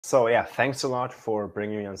So yeah, thanks a lot for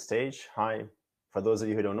bringing me on stage. Hi, for those of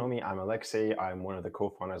you who don't know me, I'm Alexei. I'm one of the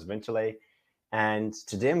co-founders of Interlay. And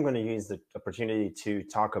today I'm going to use the opportunity to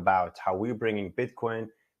talk about how we're bringing Bitcoin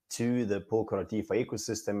to the Polka DeFi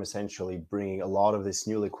ecosystem, essentially bringing a lot of this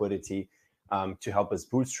new liquidity to help us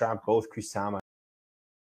bootstrap both Kusama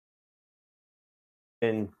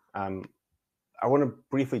and I want to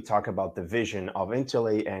briefly talk about the vision of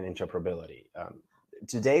Interlay and interoperability.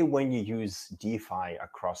 Today, when you use DeFi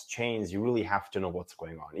across chains, you really have to know what's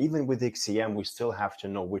going on. Even with XCM, we still have to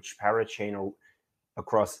know which parachain or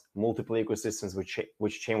across multiple ecosystems,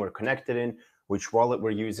 which chain we're connected in, which wallet we're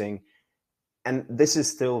using. And this is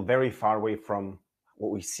still very far away from what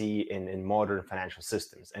we see in modern financial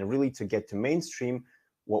systems. And really to get to mainstream,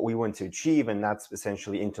 what we want to achieve, and that's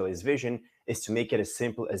essentially Interlay's vision, is to make it as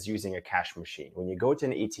simple as using a cash machine. When you go to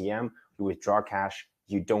an ATM, you withdraw cash,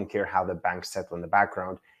 you don't care how the banks settle in the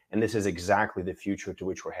background. And this is exactly the future to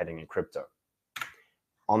which we're heading in crypto.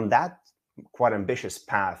 On that quite ambitious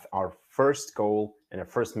path, our first goal and our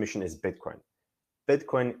first mission is Bitcoin.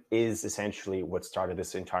 Bitcoin is essentially what started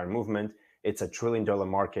this entire movement. It's $1 trillion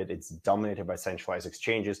market. It's dominated by centralized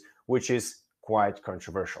exchanges, which is quite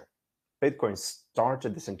controversial. Bitcoin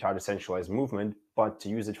started this entire decentralized movement, but to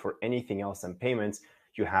use it for anything else than payments,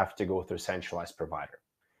 you have to go through a centralized provider.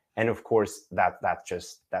 And of course,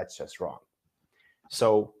 that's just wrong.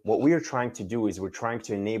 So what we are trying to do is we're trying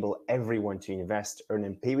to enable everyone to invest, earn,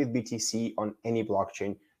 and pay with BTC on any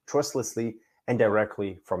blockchain trustlessly and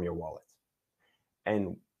directly from your wallet.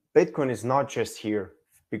 And Bitcoin is not just here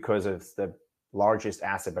because it's the largest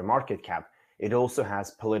asset by market cap. It also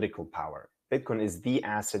has political power. Bitcoin is the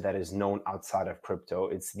asset that is known outside of crypto.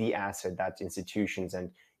 It's the asset that institutions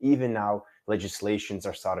and even now legislations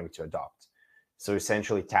are starting to adopt. So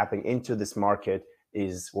essentially tapping into this market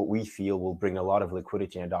is what we feel will bring a lot of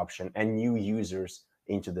liquidity and adoption and new users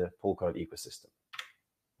into the Polka ecosystem.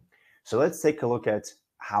 So let's take a look at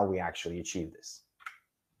how we actually achieve this.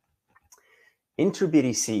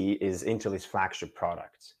 InterBTC is Interlay's flagship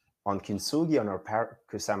product. On Kintsugi, on our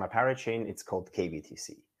Kusama parachain, it's called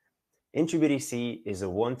KBTC. InterBTC is a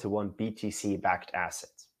one-to-one BTC-backed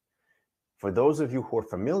asset. For those of you who are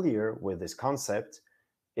familiar with this concept,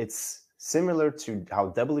 it's similar to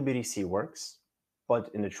how WBTC works,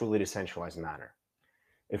 but in a truly decentralized manner.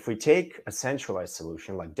 If we take a centralized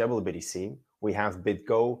solution like WBTC, we have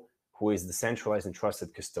BitGo, who is the centralized and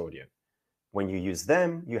trusted custodian. When you use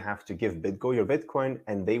them, you have to give BitGo your Bitcoin,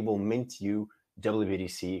 and they will mint you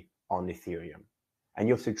WBTC on Ethereum. And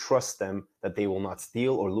you have to trust them that they will not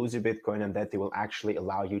steal or lose your Bitcoin and that they will actually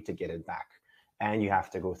allow you to get it back. And you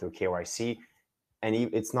have to go through KYC. And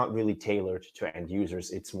it's not really tailored to end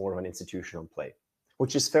users. It's more of an institutional play,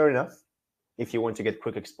 which is fair enough if you want to get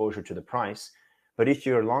quick exposure to the price. But if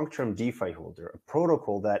you're a long-term DeFi holder, a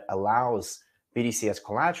protocol that allows BTC as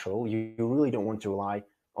collateral, you really don't want to rely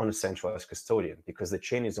on a centralized custodian because the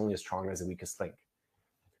chain is only as strong as the weakest link.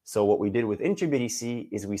 So what we did with InterBTC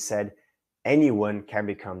is we said anyone can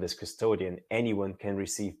become this custodian, anyone can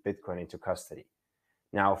receive Bitcoin into custody.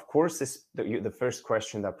 Now, of course, the first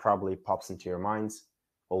question that probably pops into your minds,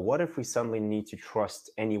 well, what if we suddenly need to trust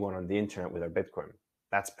anyone on the internet with our Bitcoin?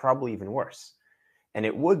 That's probably even worse. And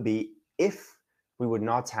it would be if we would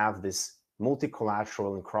not have this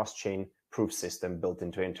multi-collateral and cross-chain proof system built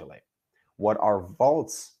into Interlay. What our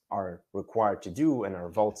vaults are required to do, and our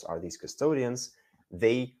vaults are these custodians,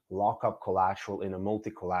 they lock up collateral in a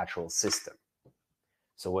multi-collateral system.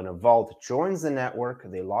 So when a vault joins the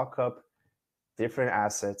network, they lock up different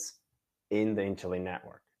assets in the Interlay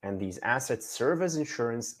network. And these assets serve as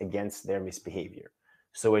insurance against their misbehavior.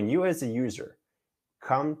 So when you as a user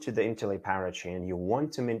come to the Interlay parachain, you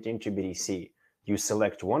want to mint InterBTC, you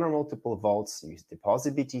select one or multiple vaults, you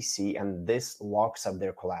deposit BTC, and this locks up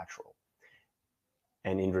their collateral.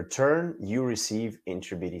 And in return, you receive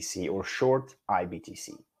InterBTC or short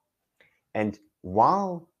IBTC. And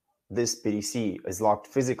while this BTC is locked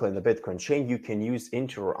physically in the Bitcoin chain, you can use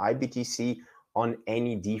Inter or IBTC on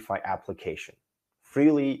any DeFi application.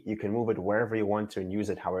 Freely, you can move it wherever you want to and use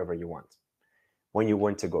it however you want. When you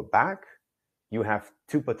want to go back, you have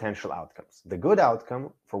two potential outcomes. The good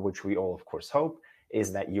outcome, for which we all of course hope,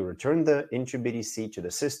 is that you return the InterBTC to the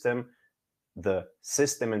system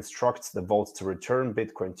instructs the vaults to return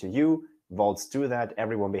Bitcoin to you, vaults do that,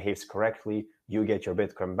 everyone behaves correctly, you get your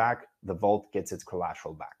Bitcoin back, the vault gets its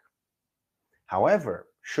collateral back. However,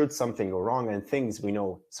 should something go wrong, and things we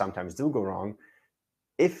know sometimes do go wrong,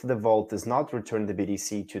 if the vault does not return the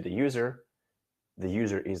BTC to the user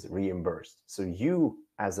is reimbursed. So you,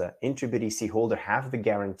 as an InterBTC holder, have the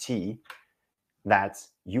guarantee that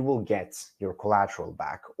you will get your collateral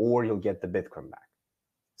back or you'll get the Bitcoin back.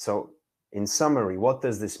 So in summary, what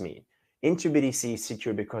does this mean? InterBDC is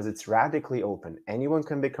secure because it's radically open. Anyone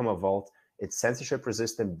can become a vault. It's censorship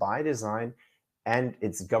resistant by design, and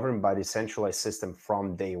it's governed by a decentralized system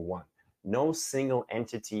from day one. No single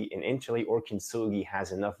entity in Interlay or Kintsugi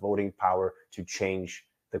has enough voting power to change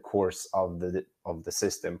the course of the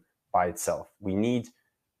system by itself. We need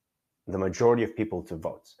the majority of people to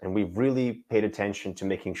vote. And we've really paid attention to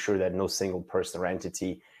making sure that no single person or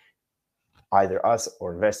entity, either us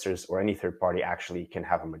or investors or any third party, actually can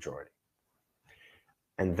have a majority.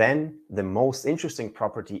 And then the most interesting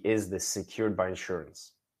property is the secured by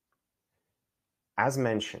insurance. As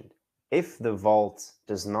mentioned, if the vault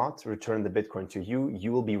does not return the Bitcoin to you,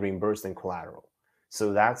 you will be reimbursed in collateral.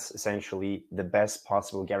 So that's essentially the best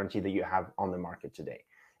possible guarantee that you have on the market today.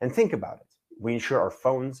 And think about it. We insure our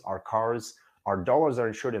phones, our cars, our dollars are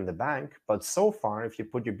insured in the bank, but so far, if you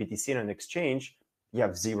put your BTC in an exchange, you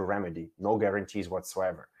have zero remedy, no guarantees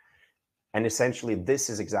whatsoever. And essentially, this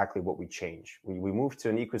is exactly what we change. We move to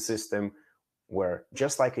an ecosystem where,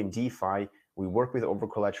 just like in DeFi, we work with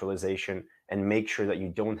over-collateralization and make sure that you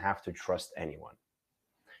don't have to trust anyone.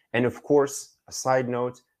 And of course, a side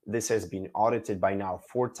note, this has been audited by now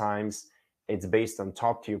 4 times. It's based on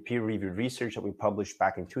top-tier peer-reviewed research that we published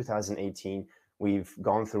back in 2018. We've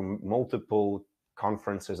gone through multiple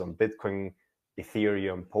conferences on Bitcoin,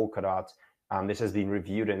 Ethereum, Polkadot. This has been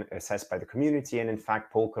reviewed and assessed by the community. And in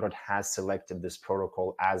fact, Polkadot has selected this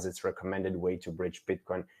protocol as its recommended way to bridge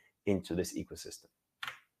Bitcoin into this ecosystem.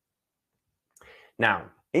 Now,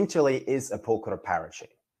 Interlay is a Polkadot parachain.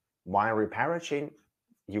 Why are we parachain?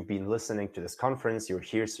 You've been listening to this conference, you're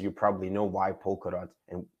here, so you probably know why Polkadot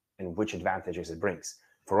and which advantages it brings.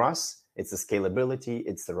 For us, it's the scalability,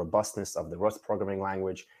 it's the robustness of the Rust programming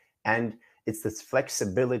language, and it's this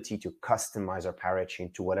flexibility to customize our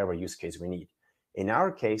parachain to whatever use case we need. In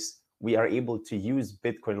our case, we are able to use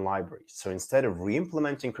Bitcoin libraries. So instead of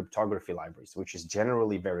re-implementing cryptography libraries, which is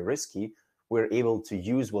generally very risky, we're able to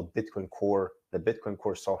use what the Bitcoin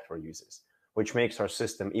Core software uses, which makes our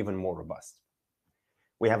system even more robust.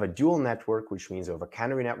 We have a dual network, which means we have a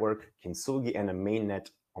canary network, Kintsugi, and a mainnet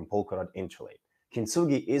on Polkadot Interlay.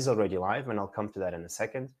 Kintsugi is already live, and I'll come to that in a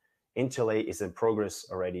second. Interlay is in progress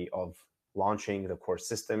already of launching the core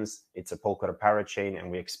systems. It's a Polkadot parachain,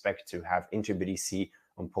 and we expect to have InterBDC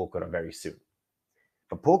on Polkadot very soon.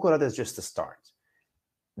 But Polkadot is just the start.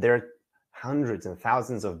 There are hundreds and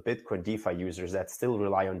thousands of Bitcoin DeFi users that still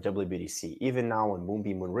rely on WBTC. Even now on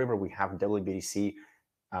Moonbeam Moonriver, we have WBTC,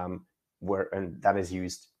 and that is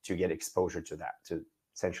used to get exposure to that, to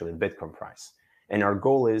essentially the Bitcoin price. And our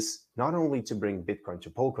goal is not only to bring Bitcoin to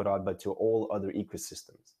Polkadot, but to all other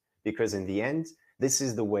ecosystems. Because in the end, this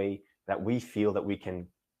is the way that we feel that we can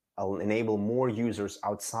enable more users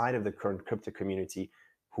outside of the current crypto community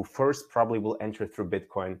who first probably will enter through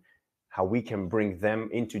Bitcoin, how we can bring them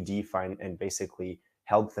into DeFi and basically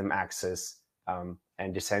help them access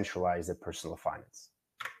and decentralize their personal finance.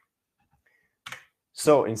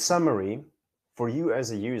 So in summary, for you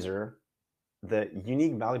as a user, the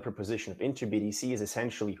unique value proposition of InterBDC is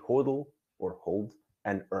essentially hodl or hold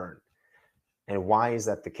and earn. And why is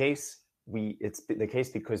that the case? It's the case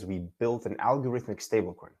because we built an algorithmic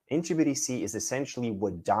stablecoin. InterBDC is essentially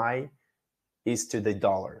what DAI is to the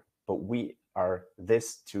dollar, but we are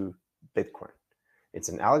this to Bitcoin. It's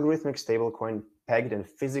an algorithmic stablecoin pegged and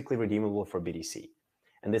physically redeemable for BTC.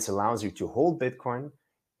 And this allows you to hold Bitcoin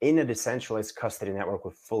in a decentralized custody network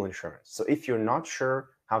with full insurance. So if you're not sure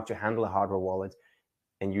how to handle a hardware wallet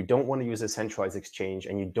and you don't want to use a centralized exchange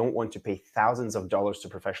and you don't want to pay thousands of dollars to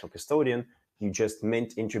a professional custodian, you just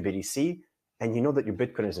mint InterBDC and you know that your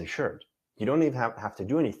Bitcoin is insured. You don't even have to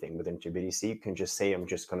do anything with InterBDC. You can just say, I'm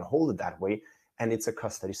just going to hold it that way, and it's a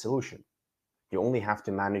custody solution. You only have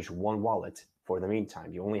to manage one wallet for the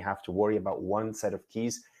meantime. You only have to worry about one set of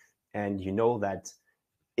keys, and you know that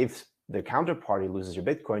if the counterparty loses your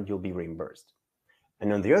Bitcoin, you'll be reimbursed.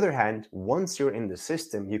 And on the other hand, once you're in the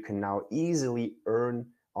system, you can now easily earn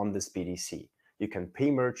on this BTC. You can pay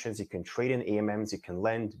merchants, you can trade in AMMs, you can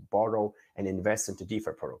lend, borrow, and invest into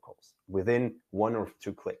DeFi protocols within 1 or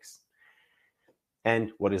 2 clicks.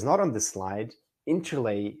 And what is not on this slide,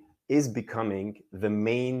 Interlay is becoming the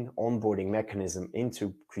main onboarding mechanism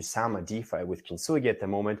into Kusama DeFi with Kintsugi at the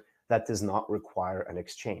moment that does not require an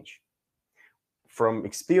exchange. From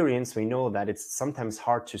experience, we know that it's sometimes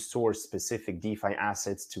hard to source specific DeFi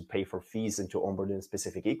assets to pay for fees and to onboard in a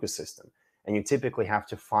specific ecosystem. And you typically have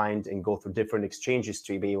to find and go through different exchanges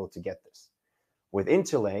to be able to get this. With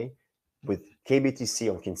Interlay, with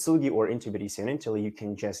KBTC on Kintsugi or InterBDC on Interlay, you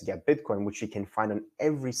can just get Bitcoin, which you can find on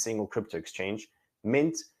every single crypto exchange,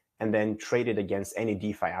 mint, and then trade it against any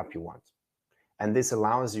DeFi app you want. And this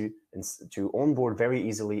allows you to onboard very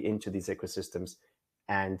easily into these ecosystems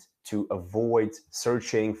and to avoid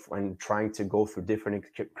searching and trying to go through different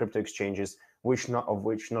crypto exchanges, which not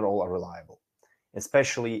all are reliable,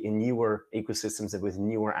 especially in newer ecosystems and with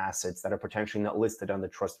newer assets that are potentially not listed on the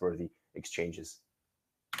trustworthy exchanges.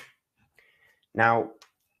 Now,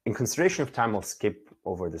 in consideration of time, I'll skip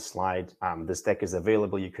over the slide. This deck is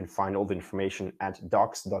available. You can find all the information at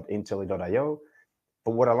docs.interlay.io.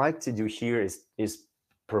 But what I like to do here is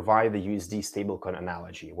provide the USD stablecoin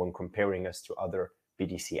analogy when comparing us to other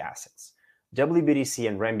BTC assets. WBTC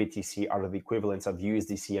and RMBTC are the equivalents of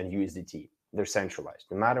USDC and USDT. They're centralized.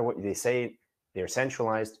 No matter what they say, they're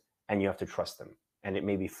centralized, and you have to trust them. And it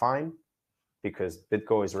may be fine because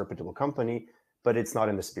BitGo is a reputable company, but it's not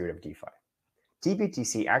in the spirit of DeFi.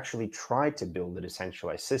 DBTC actually tried to build a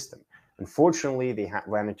decentralized system. Unfortunately, they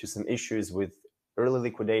ran into some issues with early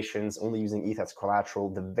liquidations, only using ETH as collateral,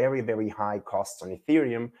 the very, very high costs on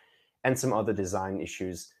Ethereum, and some other design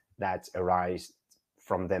issues that arise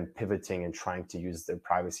from them pivoting and trying to use the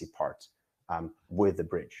privacy part with the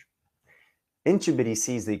bridge.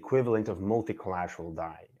 InterBTC is the equivalent of multi-collateral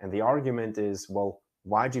DAI. And the argument is, well,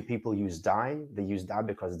 why do people use DAI? They use DAI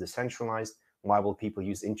because it's decentralized. Why will people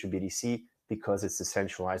use InterBTC? Because it's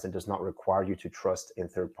decentralized and does not require you to trust in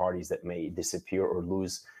third parties that may disappear or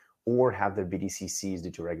lose or have their BTC seized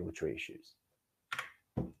due to regulatory issues.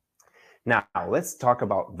 Now, let's talk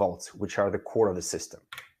about vaults, which are the core of the system.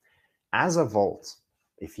 As a vault,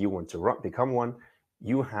 if you want to become one,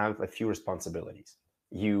 you have a few responsibilities.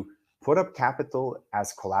 You put up capital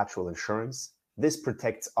as collateral insurance. This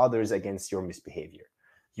protects others against your misbehavior.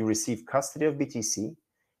 You receive custody of BTC,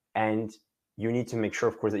 and you need to make sure,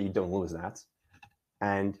 of course, that you don't lose that.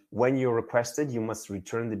 And when you're requested, you must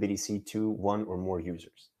return the BTC to one or more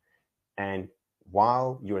users. And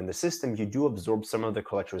while you're in the system, you do absorb some of the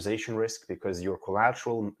collateralization risk because your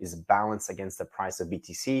collateral is balanced against the price of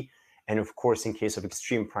BTC. And of course, in case of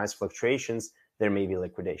extreme price fluctuations, there may be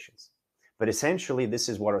liquidations. But essentially, this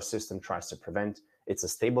is what our system tries to prevent. It's a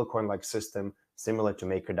stablecoin-like system, similar to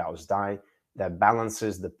MakerDAO's DAI, that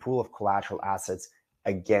balances the pool of collateral assets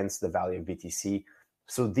against the value of BTC.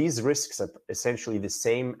 So these risks are essentially the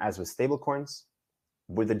same as with stablecoins,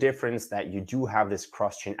 with the difference that you do have this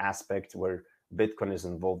cross-chain aspect where Bitcoin is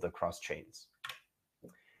involved across chains.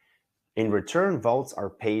 In return, vaults are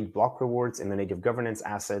paid block rewards in the native governance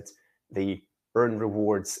asset. They earn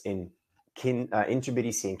rewards in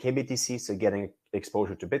InterBTC and KBTC, so getting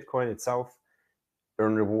exposure to Bitcoin itself,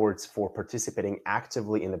 earn rewards for participating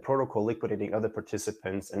actively in the protocol, liquidating other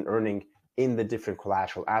participants, and earning in the different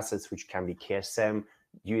collateral assets, which can be KSM,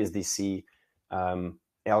 USDC,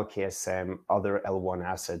 LKSM, other L1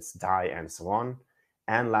 assets, DAI, and so on.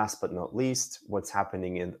 And last but not least, what's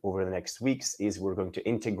happening over the next weeks is we're going to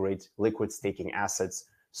integrate liquid staking assets.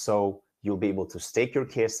 So you'll be able to stake your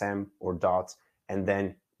KSM or DOT and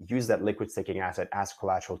then use that liquid staking asset as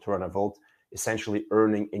collateral to run a vault, essentially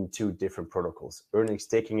earning in two different protocols, earning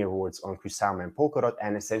staking rewards on Kusama and Polkadot,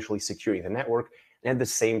 and essentially securing the network, and at the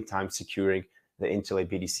same time securing the Interlay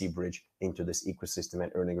BTC bridge into this ecosystem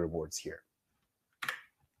and earning rewards here.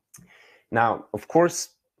 Now, of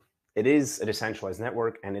course, it is a decentralized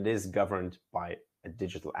network and it is governed by a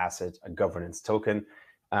digital asset, a governance token.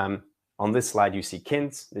 On this slide, you see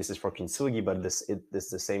KINT. This is for Kintsugi, but this is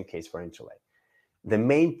the same case for Interlay. The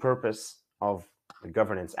main purpose of the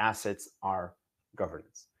governance assets are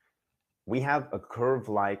governance. We have a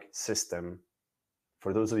curve-like system.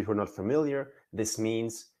 For those of you who are not familiar, this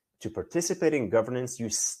means to participate in governance, you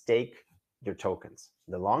stake your tokens.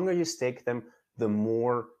 The longer you stake them, the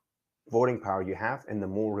more voting power you have and the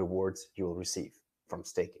more rewards you will receive from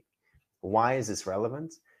staking. Why is this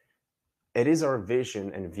relevant? It is our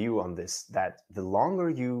vision and view on this that the longer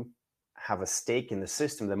you have a stake in the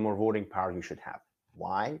system, the more voting power you should have.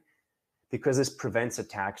 Why? Because this prevents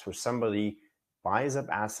attacks where somebody buys up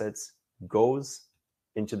assets, goes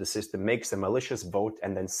into the system, makes a malicious vote,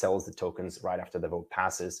 and then sells the tokens right after the vote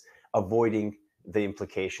passes, avoiding the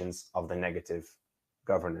implications of the negative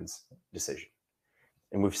governance decision.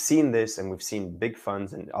 And we've seen this, and we've seen big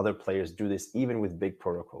funds and other players do this even with big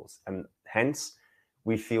protocols. And hence,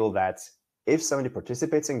 we feel that if somebody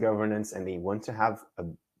participates in governance and they want to have a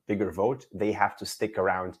bigger vote, they have to stick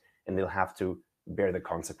around and they'll have to bear the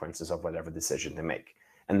consequences of whatever decision they make.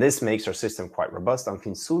 And this makes our system quite robust. On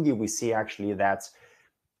Kintsugi, we see actually that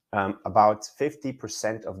about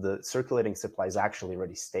 50% of the circulating supply is actually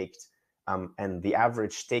already staked. And the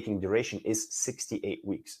average staking duration is 68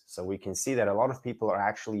 weeks. So we can see that a lot of people are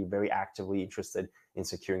actually very actively interested in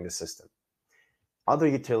securing the system. Other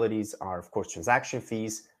utilities are, of course, transaction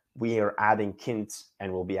fees. we are adding Kint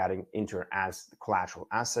and we'll be adding Inter as the collateral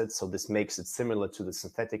asset. So this makes it similar to the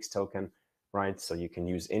synthetics token, right? So you can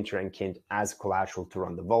use Inter and Kint as collateral to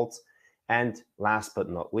run the vault. And last but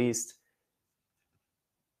not least,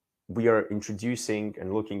 we are introducing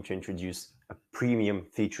and looking to introduce a premium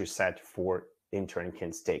feature set for Inter and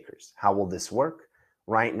Kint stakers. How will this work?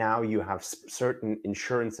 Right now, you have certain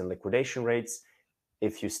insurance and liquidation rates.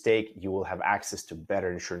 If you stake, you will have access to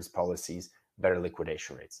better insurance policies, better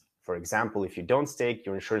liquidation rates. For example, if you don't stake,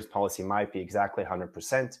 your insurance policy might be exactly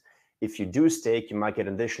 100%. If you do stake, you might get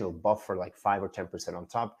an additional buffer like 5 or 10% on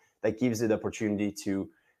top. That gives you the opportunity to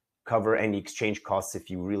cover any exchange costs if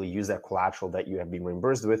you really use that collateral that you have been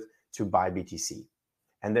reimbursed with to buy BTC.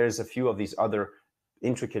 And there's a few of these other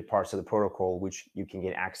intricate parts of the protocol which you can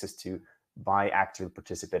get access to by actively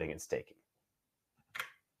participating in staking.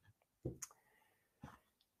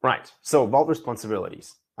 Right, so vault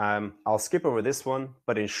responsibilities. I'll skip over this one,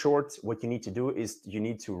 but in short, what you need to do is you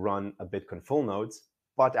need to run a Bitcoin full nodes,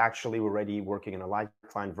 but actually we're already working in a light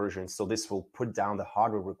client version, so this will put down the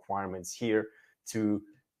hardware requirements here to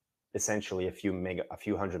essentially a few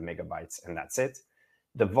hundred megabytes, and that's it.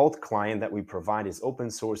 The Vault client that we provide is open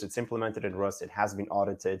source. It's implemented in Rust. It has been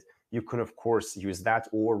audited. You can, of course, use that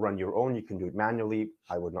or run your own. You can do it manually.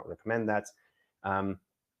 I would not recommend that.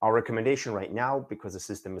 Our recommendation right now, because the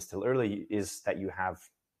system is still early, is that you have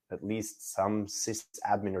at least some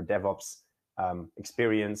sysadmin or DevOps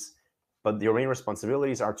experience. But your main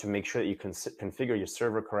responsibilities are to make sure that you can configure your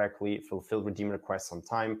server correctly, fulfill redeem requests on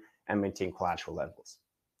time, and maintain collateral levels.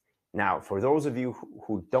 Now, for those of you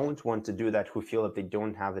who don't want to do that, who feel that they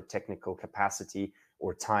don't have the technical capacity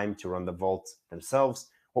or time to run the vault themselves,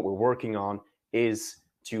 what we're working on is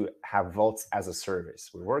to have vaults as a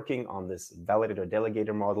service. We're working on this validator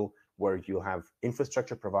delegator model where you have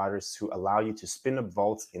infrastructure providers who allow you to spin up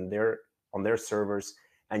vaults on their servers,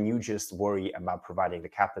 and you just worry about providing the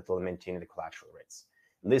capital and maintaining the collateral rates.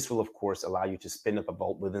 And this will, of course, allow you to spin up a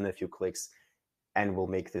vault within a few clicks and will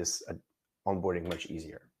make this onboarding much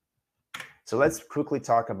easier. So let's quickly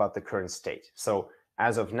talk about the current state. So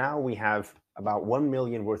as of now, we have about 1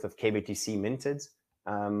 million worth of KBTC minted.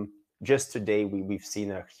 Just today, we've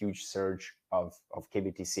seen a huge surge of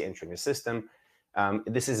KBTC entering the system.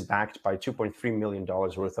 This is backed by $2.3 million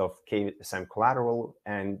worth of KSM collateral,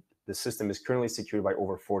 and the system is currently secured by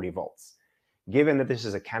over 40 vaults. Given that this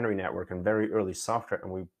is a canary network and very early software,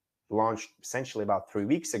 and we launched essentially about 3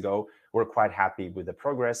 weeks ago, we're quite happy with the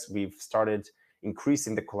progress. We've started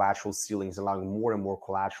increasing the collateral ceilings, allowing more and more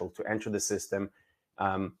collateral to enter the system.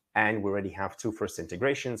 And we already have 2 first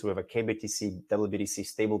integrations. We have a KBTC WBTC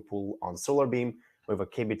stable pool on SolarBeam. We have a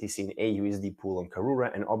KBTC and AUSD pool on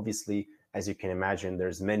Karura. And obviously, as you can imagine,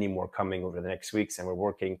 there's many more coming over the next weeks. And we're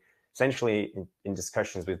working essentially in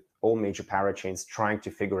discussions with all major parachains, trying to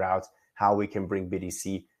figure out how we can bring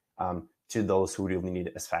BTC to those who really need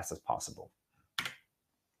it as fast as possible.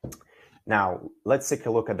 Now, let's take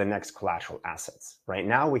a look at the next collateral assets. Right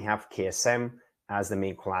now, we have KSM as the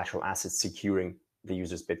main collateral asset securing the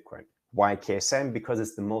user's Bitcoin. Why KSM? Because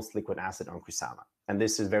it's the most liquid asset on Kusama. And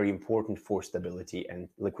this is very important for stability and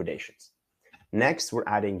liquidations. Next, we're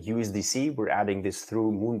adding USDC. We're adding this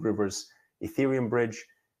through Moonriver's Ethereum bridge.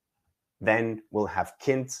 Then we'll have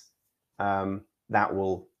Kint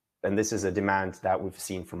and this is a demand that we've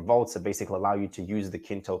seen from vaults that basically allow you to use the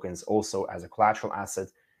Kint tokens also as a collateral asset,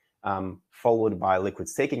 followed by liquid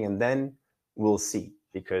staking. And then we'll see,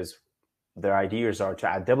 because their ideas are to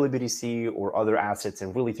add WBTC or other assets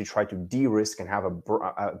and really to try to de-risk and have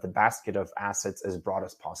the basket of assets as broad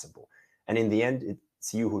as possible. And in the end,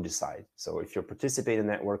 it's you who decide. So if you're participating in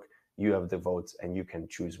the network, you have the vote and you can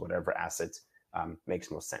choose whatever asset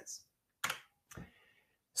makes most sense.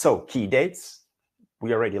 So key dates.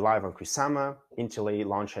 We are already live on Kusama. Interlay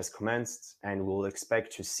launch has commenced, and we'll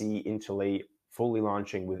expect to see Interlay fully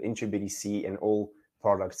launching with InterBTC and all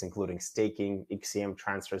products, including staking, XCM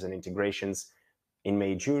transfers, and integrations in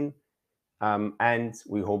May, June. And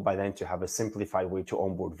we hope by then to have a simplified way to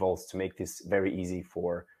onboard vaults to make this very easy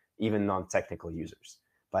for even non-technical users.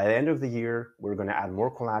 By the end of the year, we're going to add more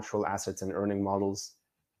collateral assets and earning models.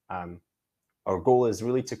 Our goal is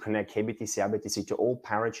really to connect KBTC, IBTC to all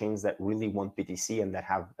parachains that really want BTC and that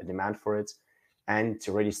have a demand for it, and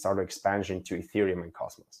to really start our expansion to Ethereum and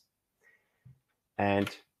Cosmos.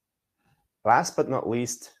 And last but not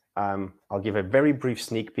least, I'll give a very brief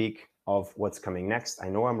sneak peek of what's coming next. I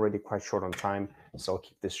know I'm already quite short on time, so I'll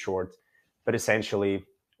keep this short. But essentially,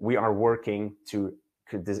 we are working to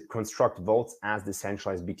construct vaults as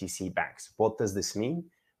decentralized BTC banks. What does this mean?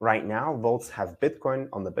 Right now, vaults have Bitcoin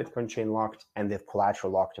on the Bitcoin chain locked, and they have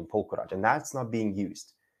collateral locked in Polka, and that's not being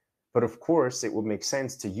used. But of course, it would make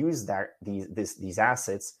sense to use these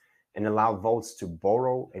assets and allow vaults to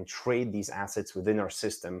borrow and trade these assets within our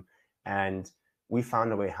system. And we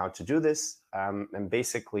found a way how to do this. And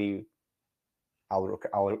basically, I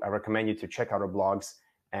recommend you to check out our blogs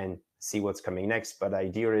and see what's coming next. But the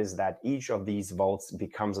idea is that each of these vaults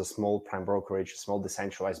becomes a small prime brokerage, a small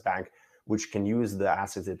decentralized bank, which can use the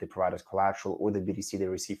assets that they provide as collateral or the BTC they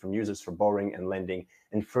receive from users for borrowing and lending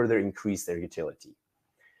and further increase their utility.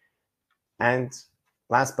 And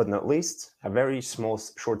last but not least, a very small,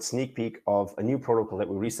 short sneak peek of a new protocol that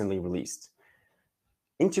we recently released.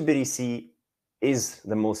 InterBTC is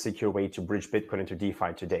the most secure way to bridge Bitcoin into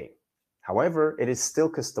DeFi today. However, it is still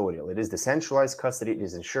custodial. It is decentralized custody, it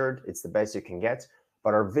is insured, it's the best you can get,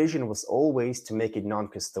 but our vision was always to make it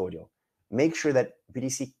non-custodial. Make sure that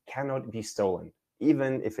BTC cannot be stolen.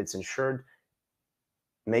 Even if it's insured,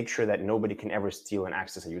 make sure that nobody can ever steal and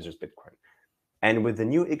access a user's Bitcoin. And with the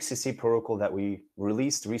new XCC protocol that we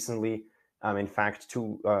released recently, in fact,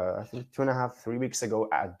 I think 3 weeks ago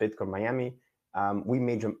at Bitcoin Miami, we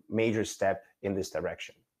made a major step in this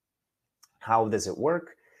direction. How does it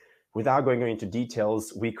work? Without going into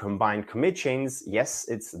details, we combine commit chains. Yes,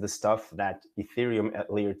 it's the stuff that Ethereum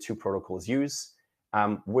at layer 2 protocols use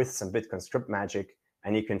with some Bitcoin script magic.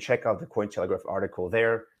 And you can check out the Cointelegraph article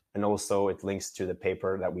there. And also it links to the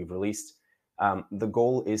paper that we've released. The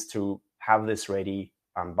goal is to have this ready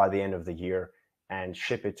by the end of the year and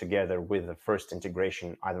ship it together with the first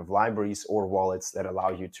integration, either of libraries or wallets that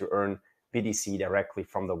allow you to earn BTC directly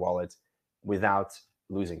from the wallet without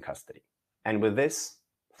losing custody. And with this,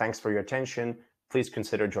 thanks for your attention. Please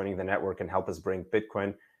consider joining the network and help us bring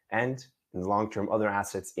Bitcoin and in the long term other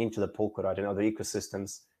assets into the Polkadot and other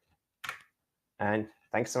ecosystems. And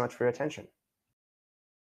thanks so much for your attention.